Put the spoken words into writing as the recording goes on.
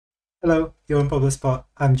Hello, you're on Pablo Spot.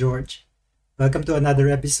 I'm George. Welcome to another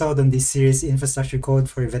episode on this series Infrastructure Code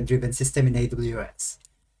for Event-Driven System in AWS.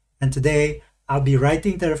 And today, I'll be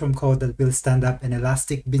writing Terraform code that will stand up an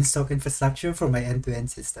elastic Beanstalk infrastructure for my end-to-end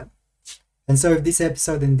system. And so if this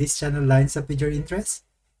episode and this channel lines up with your interests,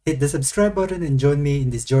 hit the subscribe button and join me in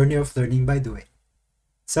this journey of learning by doing.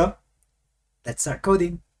 So, let's start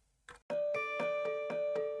coding.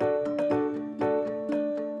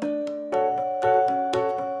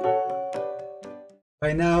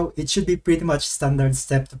 By now, it should be pretty much standard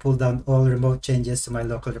step to pull down all remote changes to my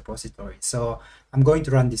local repository. So I'm going to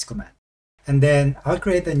run this command. And then I'll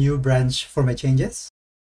create a new branch for my changes.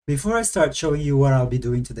 Before I start showing you what I'll be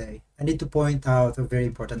doing today, I need to point out a very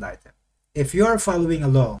important item. If you are following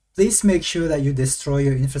along, please make sure that you destroy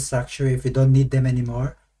your infrastructure if you don't need them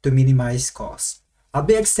anymore to minimize cost. I'll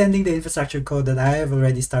be extending the infrastructure code that I have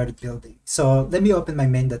already started building. So let me open my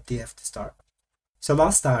main.tf to start. So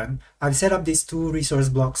last time, I've set up these two resource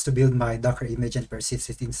blocks to build my Docker image and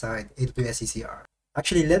persist it inside AWS ECR.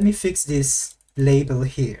 Actually, let me fix this label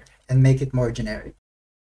here and make it more generic.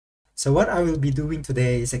 So what I will be doing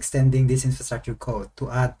today is extending this infrastructure code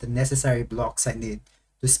to add the necessary blocks I need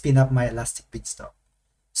to spin up my Elastic Beanstalk.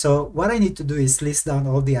 So what I need to do is list down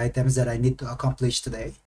all the items that I need to accomplish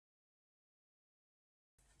today.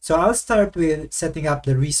 So I'll start with setting up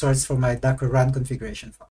the resource for my Docker run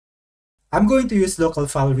configuration file. I'm going to use local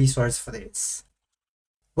file resource for this.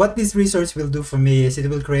 What this resource will do for me is it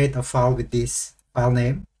will create a file with this file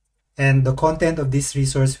name, and the content of this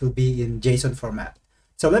resource will be in JSON format.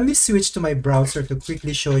 So let me switch to my browser to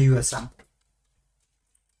quickly show you a sample.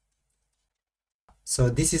 So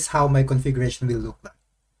this is how my configuration will look like.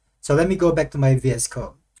 So let me go back to my VS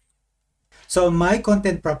Code. So my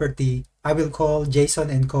content property, I will call JSON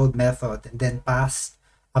encode method and then pass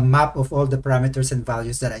a map of all the parameters and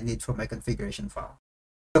values that I need for my configuration file.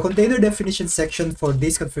 The container definition section for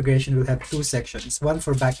this configuration will have two sections, one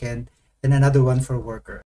for backend and another one for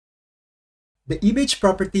worker. The image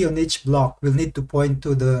property on each block will need to point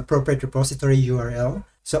to the appropriate repository URL,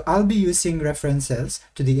 so I'll be using references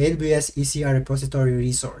to the AWS ECR repository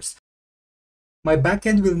resource. My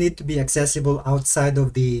backend will need to be accessible outside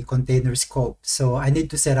of the container scope, so I need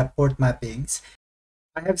to set up port mappings.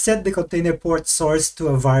 I have set the container port source to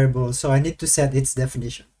a variable, so I need to set its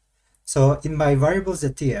definition. So in my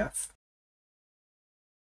variables.tf,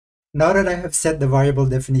 now that I have set the variable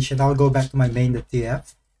definition, I'll go back to my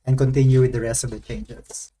main.tf and continue with the rest of the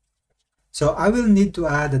changes. So I will need to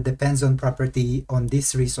add a depends on property on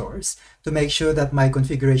this resource to make sure that my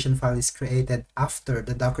configuration file is created after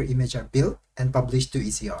the Docker image are built and published to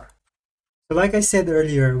ECR. So like I said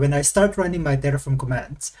earlier, when I start running my Terraform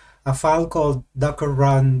commands, a file called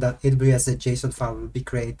dockerrun.aws.json file will be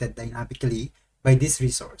created dynamically by this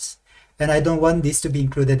resource. And I don't want this to be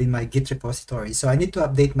included in my Git repository, so I need to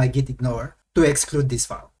update my git ignore to exclude this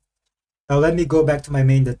file. Now let me go back to my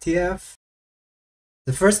main.tf.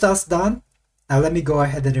 The first task done. Now let me go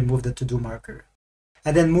ahead and remove the to-do marker.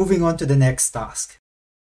 And then moving on to the next task.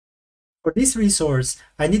 For this resource,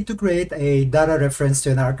 I need to create a data reference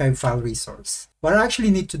to an archive file resource. What I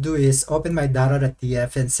actually need to do is open my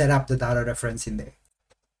data.tf and set up the data reference in there.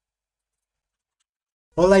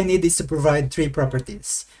 All I need is to provide three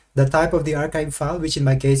properties: the type of the archive file, which in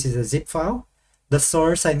my case is a zip file, the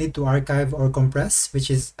source I need to archive or compress,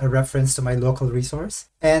 which is a reference to my local resource,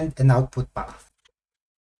 and an output path.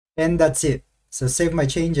 And that's it. So save my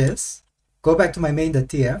changes, go back to my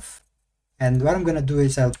main.tf, and what I'm going to do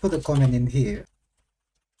is I'll put a comment in here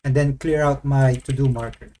and then clear out my to-do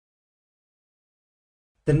marker.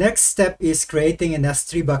 The next step is creating an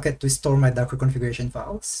S3 bucket to store my Docker configuration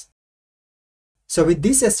files. So with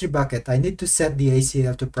this S3 bucket, I need to set the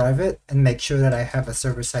ACL to private and make sure that I have a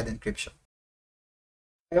server-side encryption.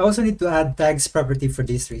 I also need to add tags property for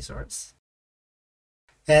this resource.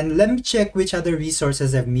 And let me check which other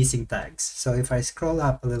resources have missing tags. So if I scroll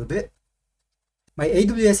up a little bit, my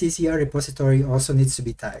AWS ECR repository also needs to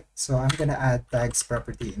be tagged. So I'm going to add tags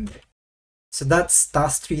property in there. So that's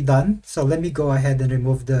task 3 done. So let me go ahead and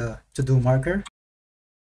remove the to-do marker.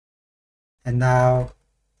 And now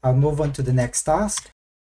I'll move on to the next task.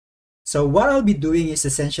 So what I'll be doing is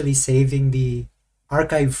essentially saving the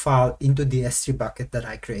archive file into the S3 bucket that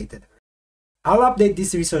I created. I'll update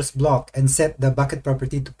this resource block and set the bucket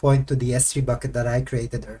property to point to the S3 bucket that I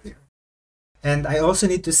created earlier. And I also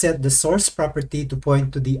need to set the source property to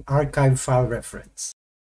point to the archive file reference.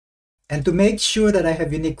 And to make sure that I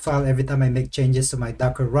have unique file every time I make changes to my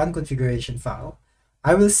Docker run configuration file,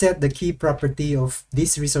 I will set the key property of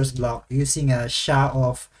this resource block using a SHA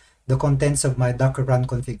of the contents of my Docker run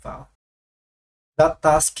config file. That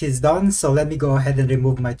task is done, so let me go ahead and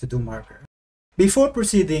remove my to-do marker. Before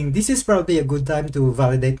proceeding, this is probably a good time to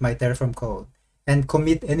validate my Terraform code and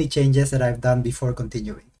commit any changes that I've done before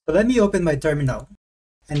continuing. So let me open my terminal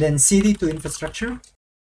and then cd to infrastructure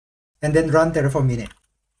and then run Terraform init.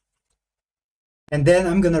 And then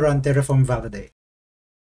I'm going to run Terraform validate.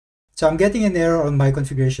 So I'm getting an error on my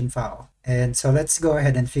configuration file. And so let's go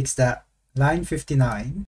ahead and fix that. Line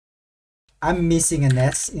 59. I'm missing an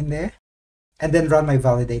S in there. And then run my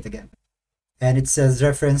validate again. And it says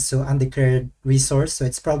reference to undeclared resource. So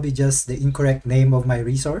it's probably just the incorrect name of my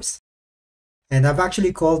resource. And I've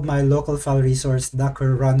actually called my local file resource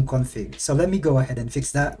docker run config. So let me go ahead and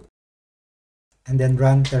fix that. And then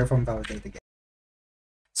run Terraform validate again.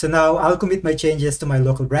 So now I'll commit my changes to my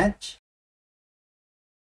local branch.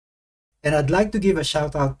 And I'd like to give a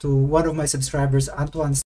shout out to one of my subscribers,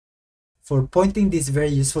 Antoine, for pointing this very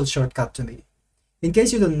useful shortcut to me. In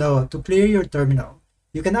case you don't know, to clear your terminal,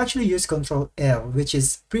 you can actually use Ctrl-L, which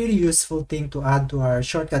is a pretty useful thing to add to our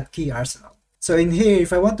shortcut key arsenal. So in here,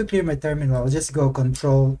 if I want to clear my terminal, I'll just go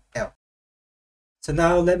Ctrl-L. So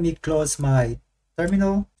now let me close my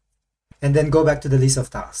terminal and then go back to the list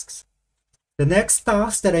of tasks. The next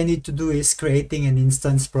task that I need to do is creating an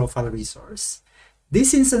instance profile resource.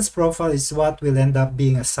 This instance profile is what will end up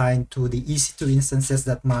being assigned to the EC2 instances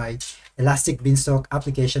that my Elasticbeanstalk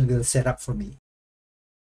application will set up for me.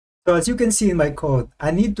 So as you can see in my code,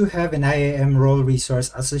 I need to have an IAM role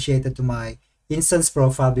resource associated to my instance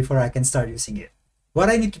profile before I can start using it. What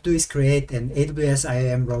I need to do is create an AWS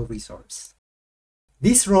IAM role resource.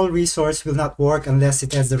 This role resource will not work unless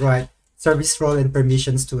it has the right service role and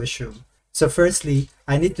permissions to assume. So firstly,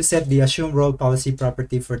 I need to set the assume role policy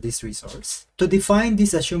property for this resource. To define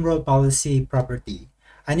this assume role policy property,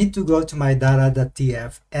 I need to go to my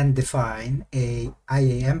data.tf and define a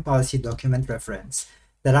IAM policy document reference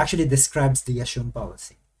that actually describes the assume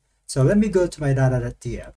policy. So let me go to my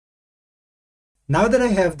data.tf. Now that I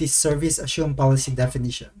have this service assume policy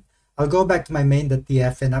definition, I'll go back to my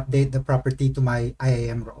main.tf and update the property to my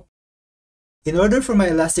IAM role. In order for my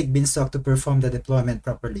Elasticbeanstalk to perform the deployment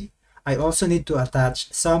properly, I also need to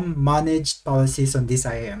attach some managed policies on this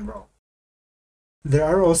IAM role. There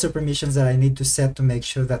are also permissions that I need to set to make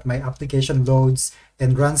sure that my application loads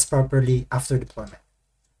and runs properly after deployment.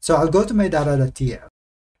 So I'll go to my data.tf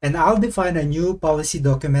and I'll define a new policy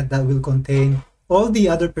document that will contain all the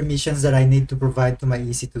other permissions that I need to provide to my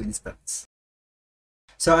EC2 instance.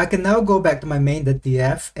 So I can now go back to my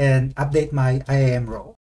main.tf and update my IAM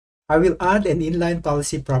role. I will add an inline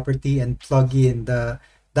policy property and plug in the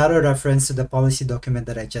data reference to the policy document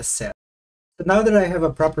that I just set. So now that I have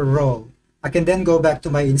a proper role, I can then go back to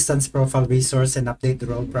my instance profile resource and update the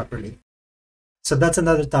role properly. So that's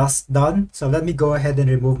another task done. So let me go ahead and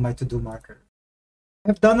remove my to-do marker.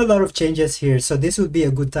 I've done a lot of changes here, so this would be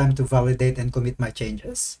a good time to validate and commit my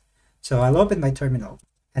changes. So I'll open my terminal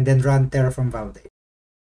and then run Terraform validate.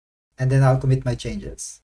 And then I'll commit my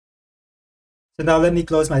changes. So now let me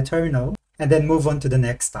close my terminal and then move on to the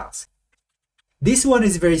next task. This one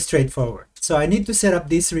is very straightforward. So I need to set up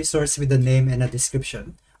this resource with a name and a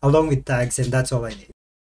description, along with tags, and that's all I need.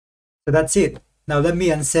 So that's it. Now let me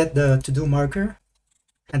unset the to-do marker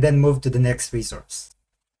and then move to the next resource.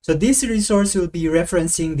 So this resource will be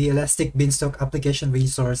referencing the Elasticbeanstalk application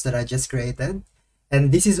resource that I just created.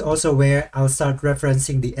 And this is also where I'll start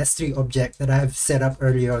referencing the S3 object that I have set up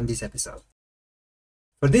earlier on this episode.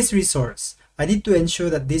 For this resource, I need to ensure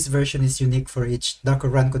that this version is unique for each Docker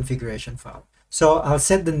run configuration file. So I'll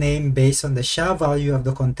set the name based on the SHA value of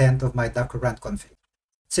the content of my Docker run config.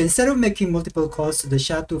 So instead of making multiple calls to the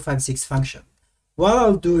SHA-256 function, what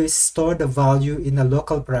I'll do is store the value in a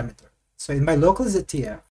local parameter. So in my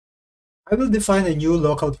locals.tf, I will define a new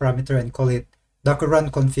local parameter and call it Docker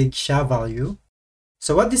run config SHA value.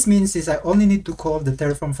 So what this means is I only need to call the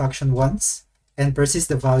Terraform function once and persist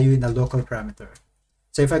the value in a local parameter.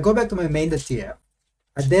 So if I go back to my main.tf,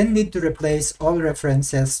 I then need to replace all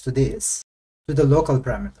references to this to the local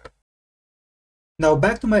parameter. Now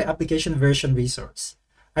back to my application version resource.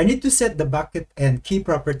 I need to set the bucket and key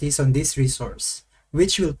properties on this resource,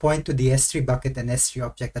 which will point to the S3 bucket and S3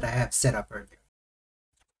 object that I have set up earlier.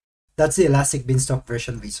 That's the Elasticbeanstalk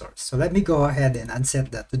version resource. So let me go ahead and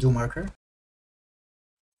unset the to-do marker.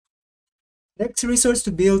 Next resource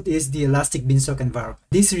to build is the Elasticbeanstalk environment.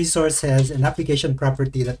 This resource has an application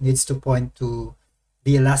property that needs to point to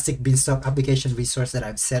the Elasticbeanstalk application resource that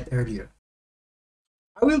I've set earlier.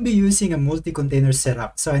 I will be using a multi-container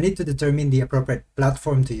setup, so I need to determine the appropriate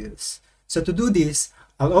platform to use. So to do this,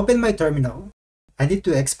 I'll open my terminal. I need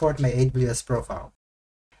to export my AWS profile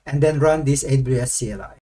and then run this AWS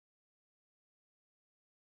CLI.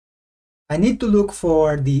 I need to look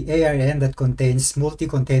for the ARN that contains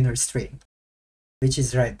multi-container string, which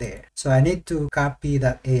is right there. So I need to copy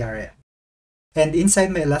that ARN. And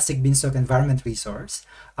inside my Elastic Beanstalk environment resource,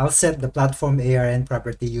 I'll set the platform ARN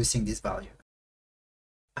property using this value.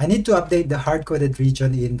 I need to update the hard-coded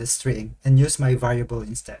region in the string and use my variable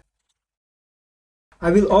instead.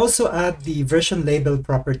 I will also add the version label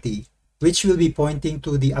property, which will be pointing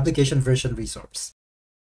to the application version resource.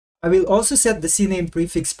 I will also set the CNAME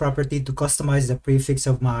prefix property to customize the prefix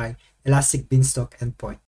of my Elastic Beanstalk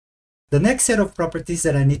endpoint. The next set of properties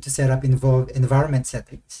that I need to set up involve environment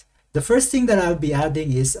settings. The first thing that I'll be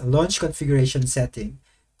adding is a launch configuration setting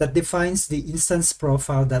that defines the instance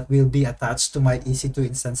profile that will be attached to my EC2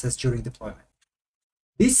 instances during deployment.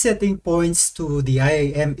 This setting points to the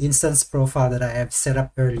IAM instance profile that I have set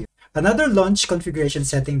up earlier. Another launch configuration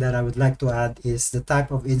setting that I would like to add is the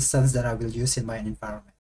type of instance that I will use in my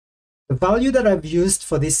environment. The value that I've used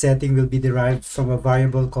for this setting will be derived from a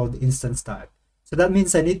variable called instance type. So that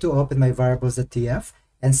means I need to open my variables.tf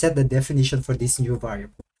and set the definition for this new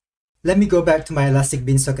variable. Let me go back to my Elastic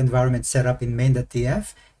Beanstalk environment setup in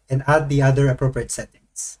main.tf and add the other appropriate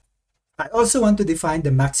settings. I also want to define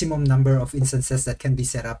the maximum number of instances that can be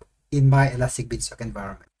set up in my Elastic Beanstalk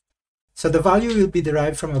environment. So the value will be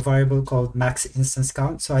derived from a variable called max instance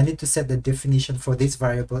count. So I need to set the definition for this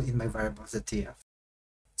variable in my variables.tf.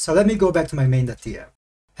 So let me go back to my main.tf.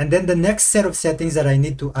 And then the next set of settings that I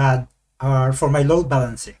need to add are for my load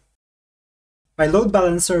balancing. My load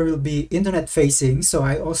balancer will be internet facing, so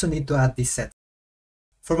I also need to add this setting.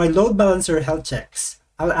 For my load balancer health checks,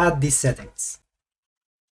 I'll add these settings.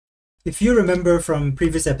 If you remember from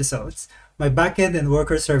previous episodes, my backend and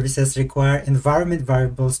worker services require environment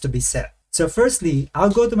variables to be set. So firstly, I'll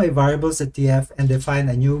go to my variables.tf and define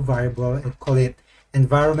a new variable and call it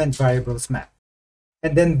environment variables map.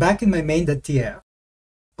 And then back in my main.tf,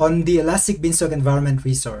 on the Elastic Beanstalk environment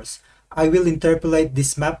resource, I will interpolate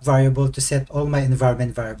this map variable to set all my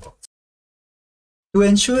environment variables. To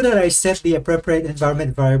ensure that I set the appropriate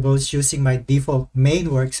environment variables using my default main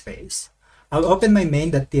workspace, I'll open my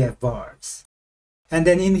main.tf vars. And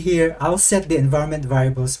then in here, I'll set the environment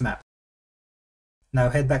variables map. Now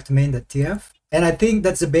head back to main.tf. And I think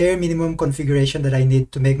that's the bare minimum configuration that I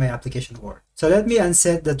need to make my application work. So let me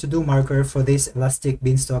unset the to-do marker for this Elastic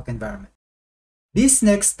Beanstalk environment. These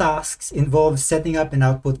next tasks involve setting up an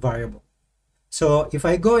output variable. So if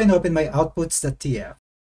I go and open my outputs.tf,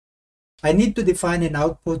 I need to define an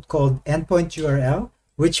output called endpoint URL,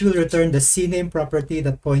 which will return the CNAME property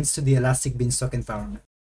that points to the Elastic Beanstalk environment.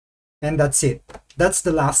 And that's it. That's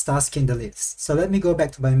the last task in the list. So let me go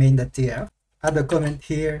back to my main.tf, add a comment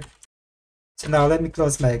here. So now let me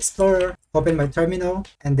close my Explorer, open my terminal,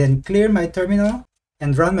 and then clear my terminal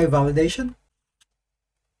and run my validation.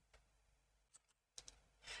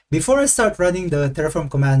 Before I start running the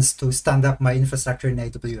Terraform commands to stand up my infrastructure in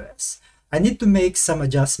AWS, I need to make some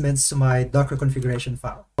adjustments to my Docker configuration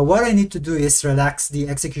file. What I need to do is relax the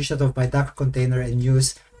execution of my Docker container and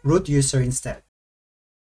use root user instead.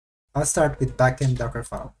 I'll start with backend Docker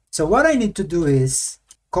file. So what I need to do is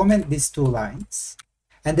comment these two lines.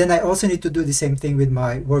 And then I also need to do the same thing with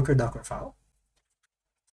my worker Docker file.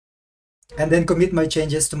 And then commit my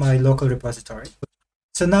changes to my local repository.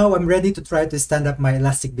 So now I'm ready to try to stand up my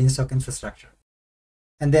Elastic Beanstalk infrastructure.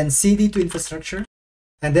 And then cd to infrastructure.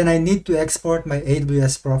 And then I need to export my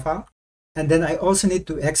AWS profile. And then I also need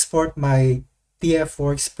to export my TF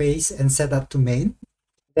workspace and set that to main.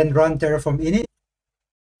 Then run Terraform init.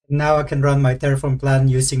 Now I can run my Terraform plan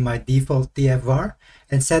using my default TF var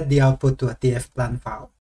and set the output to a TF plan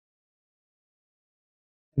file.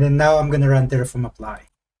 And then now I'm going to run Terraform apply.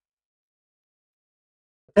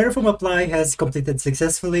 Terraform apply has completed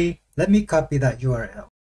successfully. Let me copy that URL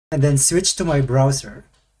and then switch to my browser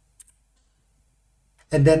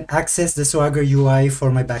and then access the Swagger UI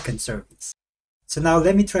for my backend service. So now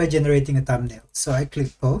let me try generating a thumbnail. So I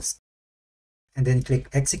click post and then click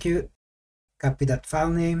execute, copy that file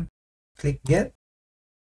name, click get.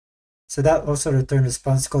 So that also returned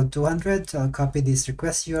response code 200. So I'll copy this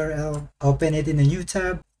request URL, open it in a new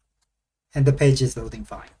tab, and the page is loading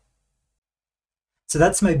fine. So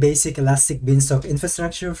that's my basic Elastic Beanstalk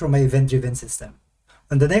infrastructure for my event-driven system.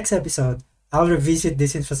 On the next episode, I'll revisit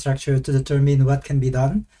this infrastructure to determine what can be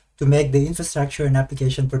done to make the infrastructure and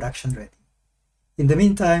application production ready. In the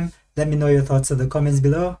meantime, let me know your thoughts in the comments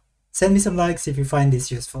below. Send me some likes if you find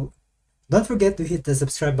this useful. Don't forget to hit the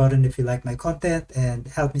subscribe button if you like my content and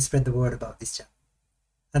help me spread the word about this channel.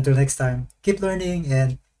 Until next time, keep learning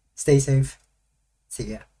and stay safe.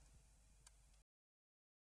 See ya.